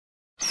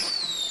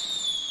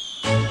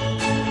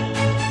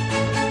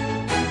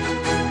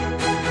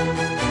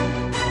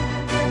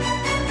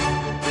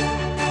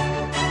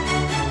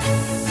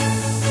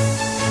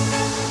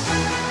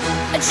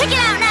Check it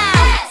out now.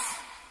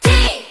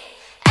 STAYC.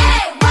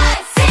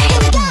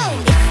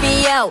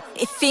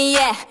 If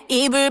yeah,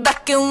 입을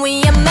밖은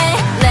위험해.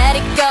 Let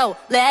it go,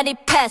 let it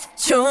pass.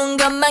 좋은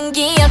것만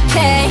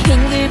기억해.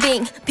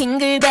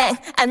 빙글빙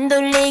안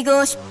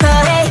돌리고 싶어.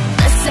 Hey,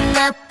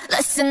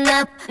 listen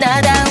up.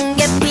 나다운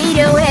게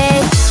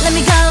필요해. Let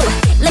me go,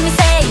 let me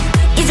say.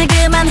 이제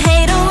그만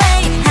hate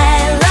away.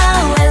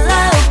 Hello,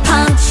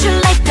 punch you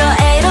like a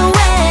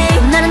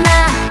 808. 나는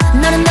나,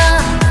 너는 너.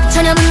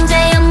 전혀 문제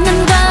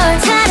없는 걸.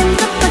 다른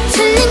것도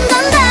틀린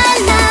건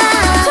달라.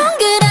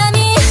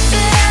 동그라미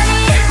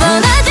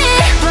원하지.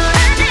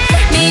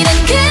 미련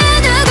그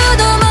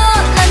누구도 몰라.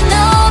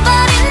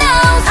 Nobody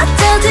knows.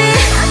 어쩌지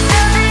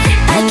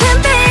I can't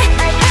be.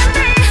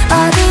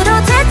 어디로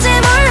될지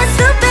몰라.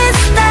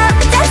 Superstar.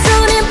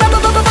 딴소린 바보.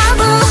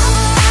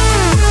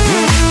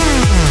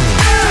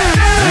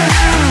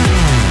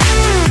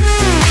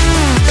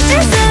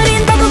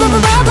 딴소린 바보.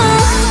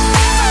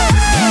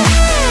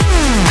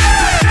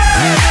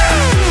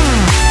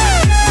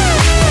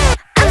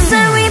 I'm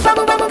sorry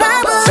바보.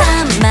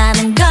 참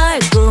많은 걸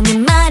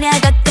고민 말야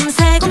가끔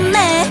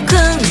세곤해.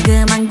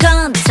 궁금한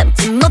건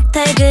참지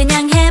못해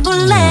그냥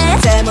해볼래.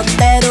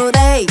 제멋대로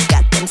돼.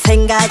 가끔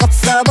생각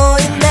없어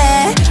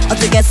보이네.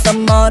 어쩌겠어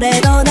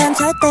뭐래도 난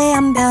절대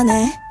안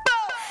변해.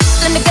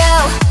 Let me go,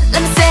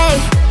 let me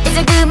say.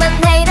 이제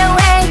그만해.